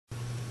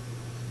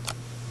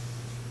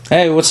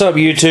Hey, what's up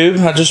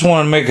YouTube? I just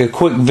want to make a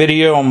quick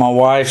video on my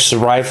wife's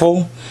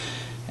rifle,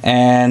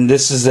 and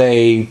this is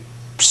a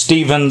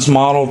Stevens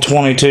Model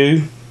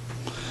 22,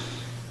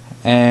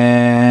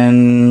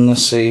 and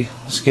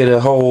let's get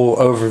a whole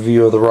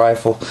overview of the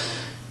rifle.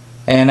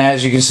 And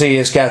as you can see,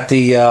 it's got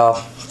the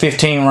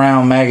 15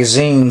 round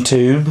magazine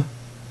tube.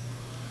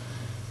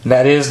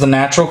 That is the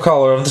natural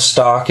color of the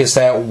stock. It's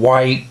that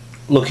white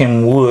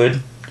looking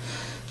wood.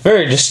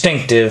 Very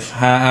distinctive.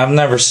 I've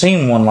never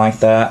seen one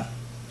like that.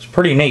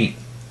 Pretty neat.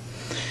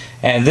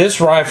 And this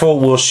rifle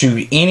will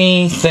shoot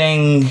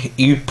anything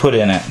you put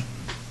in it.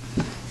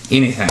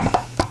 Anything.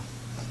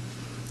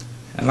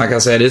 And like I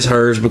said, it's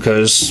hers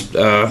because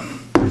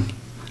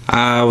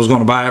I was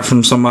going to buy it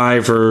from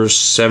somebody for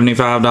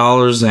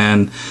 $75,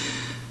 and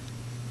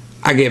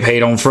I get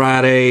paid on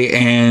Friday,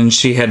 and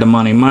she had the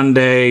money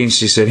Monday, and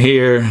she said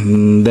here,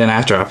 and then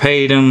after I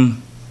paid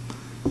him,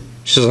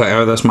 she's like,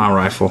 oh, that's my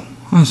rifle.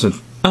 I said,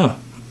 oh,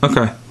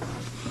 okay.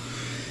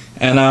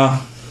 And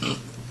I'm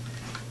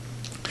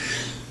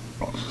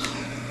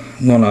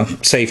gonna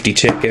safety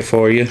check it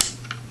for you.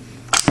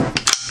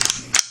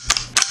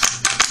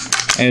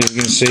 As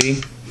you can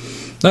see,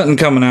 nothing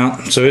coming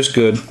out, so it's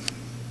good.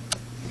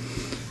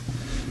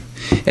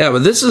 Yeah,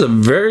 but this is a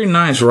very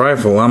nice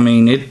rifle. I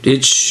mean,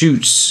 it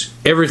shoots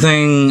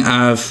everything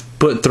I've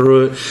put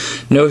through it.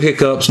 No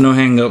hiccups, no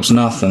hang-ups,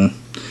 nothing.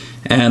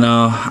 And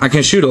I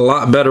can shoot a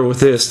lot better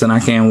with this than I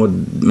can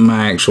with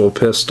my actual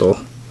pistol.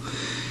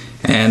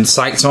 And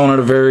sights on it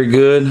are very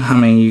good. I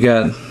mean, you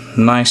got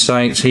nice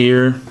sights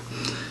here.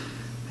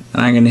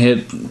 And I can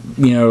hit,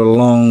 you know, a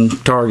long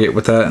target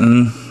with that.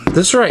 And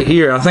this right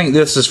here, I think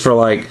this is for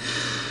like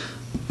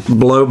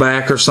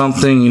blowback or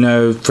something, you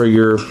know, for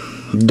your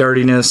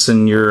dirtiness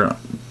and your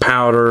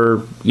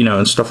powder, you know,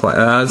 and stuff like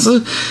that.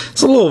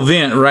 It's a little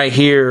vent right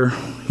here,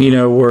 you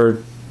know, where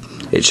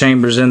it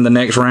chambers in the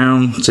next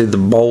round. See the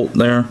bolt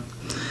there?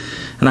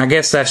 And I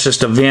guess that's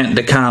just a vent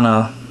to kind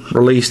of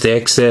release the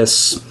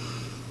excess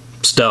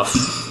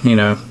stuff, you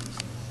know.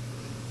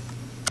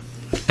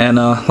 And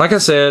like I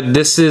said,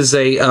 this is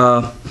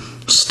a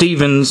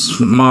Stevens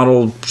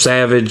Model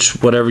Savage,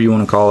 whatever you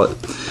want to call it.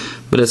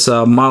 But it's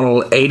a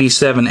Model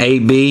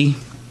 87AB.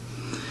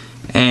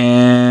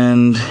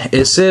 And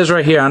it says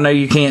right here, I know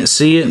you can't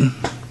see it,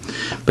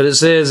 but it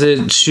says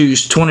it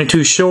shoots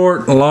 22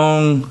 short,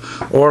 long,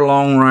 or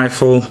long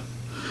rifle.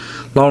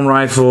 Long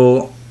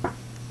rifle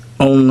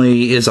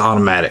only is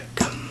automatic.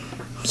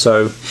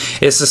 So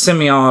it's a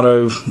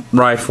semi-auto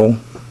rifle.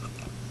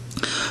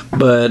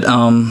 But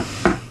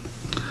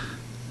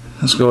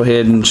let's go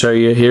ahead and show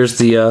you. Here's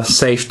the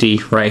safety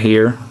right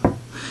here.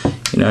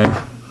 You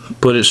know,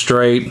 put it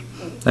straight.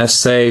 That's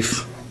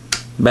safe.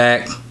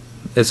 Back.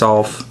 It's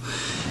off.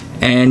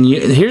 And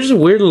here's a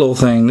weird little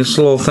thing. This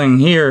little thing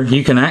here,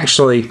 you can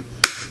actually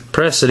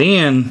press it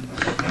in,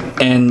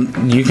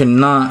 and you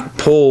cannot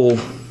pull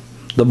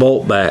the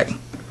bolt back.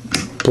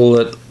 Pull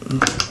it,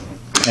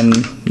 and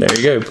there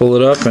you go. Pull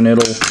it up, and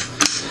it'll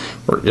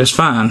work just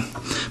fine.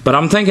 But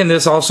I'm thinking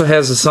this also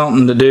has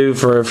something to do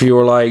for if you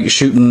were like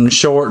shooting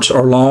shorts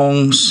or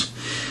longs.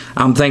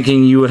 I'm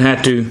thinking you would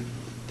have to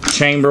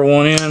chamber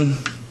one in,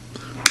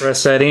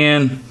 press that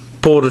in,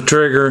 pull the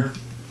trigger,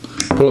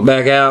 pull it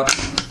back out,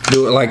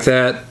 do it like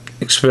that,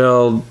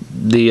 expel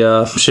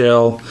the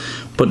shell,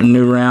 put the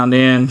new round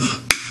in,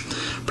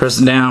 press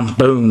it down,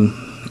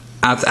 boom.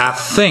 I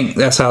think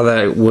that's how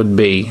that would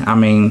be. I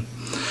mean,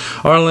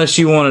 or unless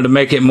you wanted to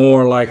make it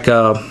more like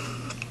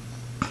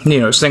you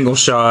know, single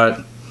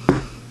shot,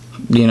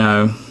 you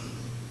know,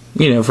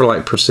 for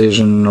like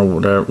precision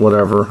or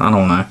whatever. I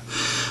don't know.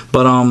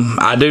 But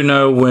I do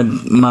know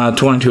with my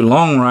 22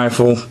 long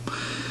rifle,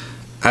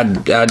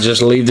 I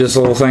just leave this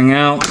little thing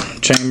out,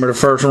 chamber the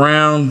first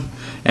round,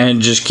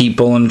 and just keep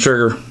pulling the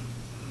trigger.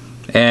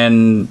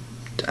 And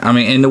I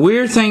mean, and the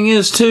weird thing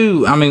is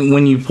too, I mean,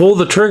 when you pull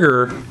the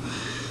trigger,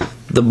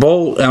 the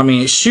bolt, I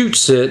mean, it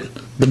shoots it,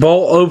 the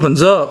bolt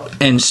opens up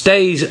and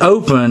stays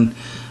open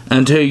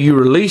until you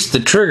release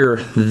the trigger,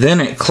 then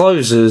it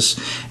closes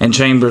and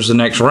chambers the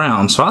next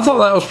round. So I thought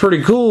that was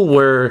pretty cool,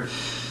 where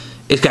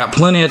it's got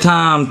plenty of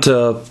time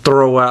to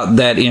throw out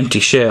that empty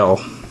shell.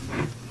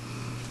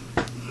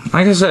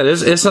 Like I said,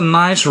 it's a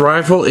nice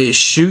rifle. It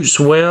shoots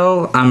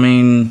well. I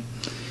mean,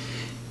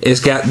 it's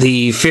got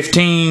the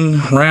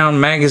 15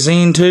 round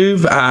magazine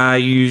tube.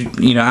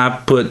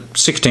 I put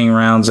 16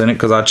 rounds in it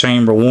because I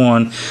chamber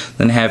one,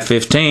 then have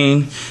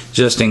 15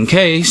 just in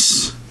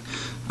case.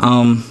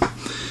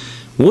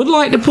 Would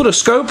like to put a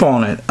scope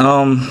on it.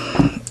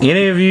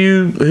 Any of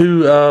you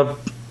who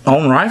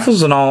own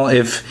rifles and all,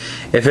 if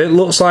it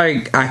looks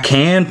like I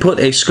can put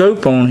a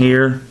scope on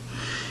here,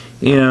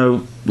 you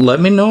know, let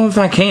me know if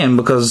I can,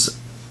 because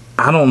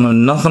I don't know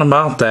nothing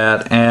about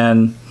that.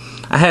 And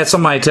I had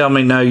somebody tell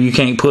me, no, you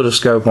can't put a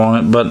scope on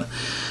it, but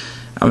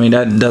I mean,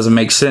 that doesn't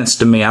make sense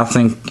to me. I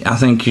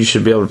think you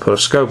should be able to put a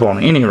scope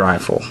on any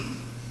rifle.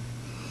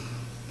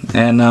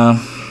 And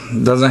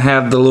doesn't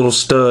have the little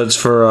studs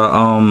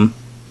for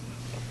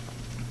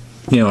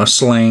you know, a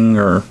sling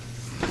or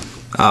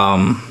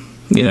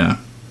you know.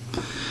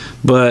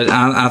 but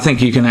I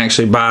think you can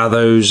actually buy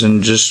those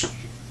and just,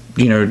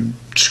 you know,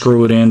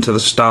 screw it into the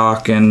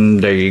stock,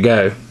 and there you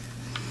go.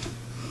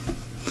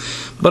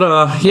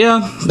 But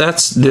yeah,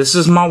 this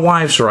is my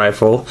wife's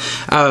rifle.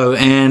 Oh,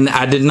 and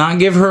I did not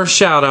give her a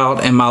shout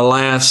out in my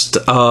last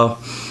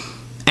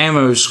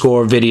ammo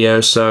score video,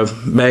 so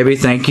baby,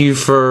 thank you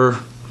for,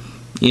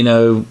 you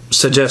know,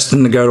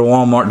 suggesting to go to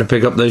Walmart to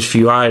pick up those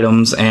few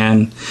items,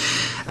 and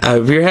I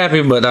hope you're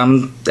happy. But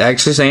I'm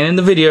actually saying in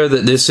the video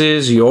that this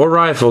is your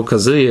rifle,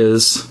 because it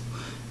is.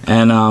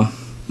 And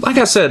like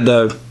I said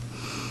though,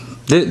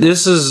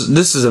 this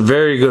is a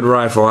very good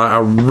rifle. I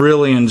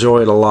really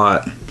enjoy it a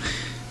lot.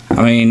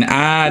 I mean,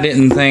 I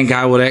didn't think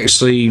I would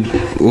actually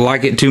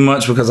like it too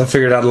much because I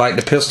figured I'd like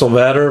the pistol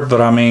better,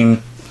 but I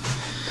mean,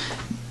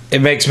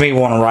 it makes me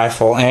want a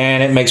rifle,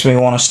 and it makes me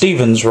want a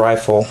Stevens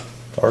rifle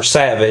or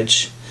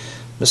Savage.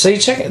 But see,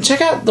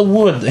 check out the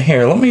wood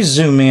here. Let me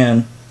zoom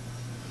in.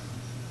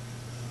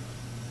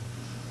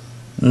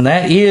 And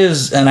that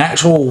is an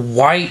actual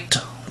white,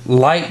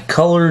 light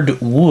colored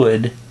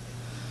wood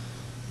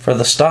for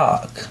the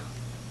stock.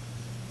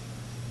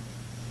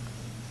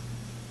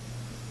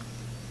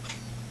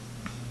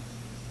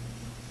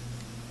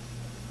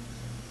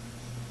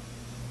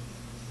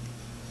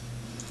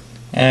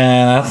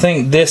 And I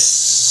think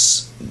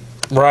this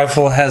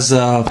rifle has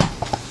a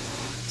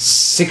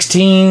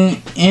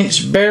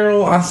 16-inch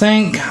barrel, I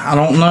think. I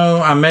don't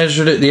know. I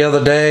measured it the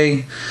other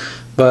day,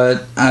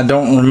 but I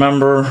don't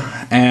remember,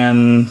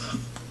 and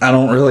I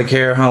don't really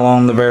care how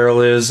long the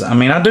barrel is. I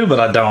mean, I do, but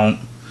I don't.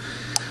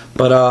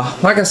 But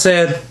like I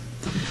said,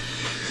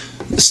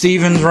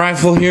 Stevens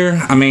rifle here,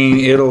 I mean,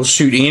 it'll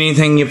shoot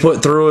anything you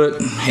put through it.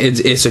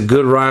 It's a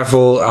good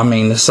rifle. I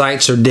mean, the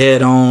sights are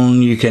dead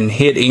on. You can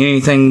hit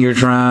anything you're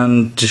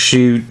trying to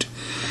shoot.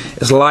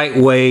 It's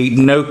lightweight,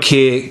 no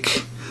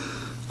kick.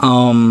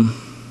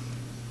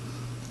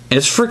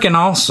 It's freaking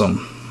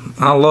awesome.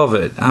 I love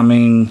it. I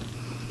mean,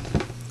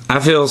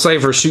 I feel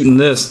safer shooting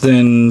this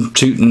than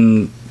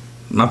shooting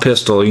my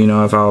pistol. You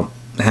know, if I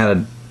had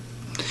a,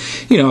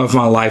 you know, if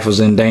my life was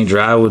in danger,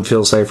 I would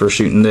feel safer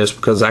shooting this,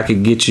 because I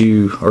could get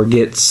you, or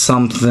get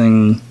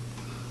something,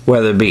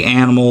 whether it be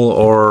animal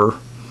or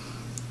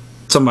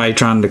somebody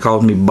trying to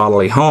cause me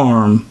bodily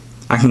harm.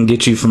 I can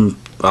get you from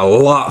a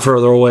lot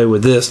further away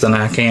with this than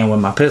I can with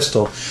my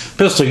pistol.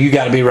 Pistol, you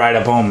got to be right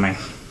up on me.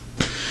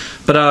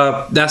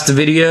 But that's the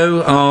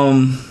video.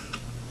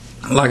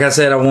 Like I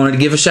said, I wanted to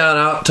give a shout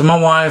out to my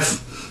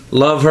wife.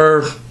 Love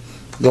her.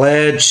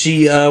 Glad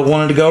she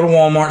wanted to go to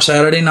Walmart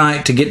Saturday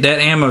night to get that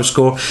ammo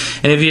score.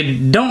 And if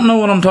you don't know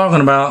what I'm talking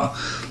about,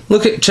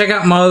 check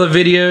out my other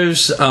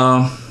videos.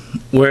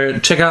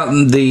 Check out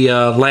the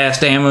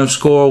last ammo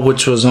score,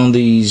 which was on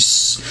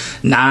these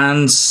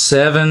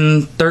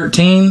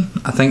 9/7/13.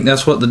 I think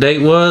that's what the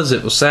date was.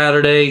 It was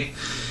Saturday,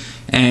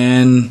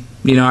 and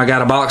you know, I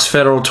got a box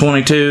Federal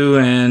 22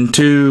 and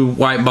 2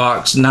 white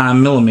box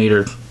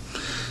 9mm.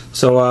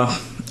 So I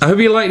hope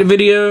you liked the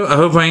video. I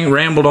hope I ain't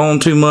rambled on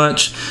too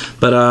much,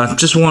 but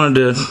just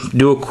wanted to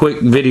do a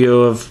quick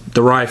video of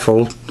the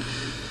rifle.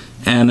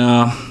 And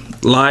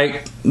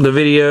like the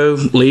video,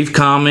 leave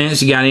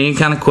comments. You got any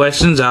kind of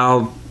questions,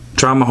 I'll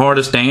try my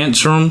hardest to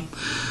answer them.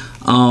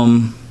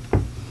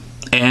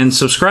 And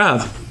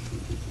subscribe.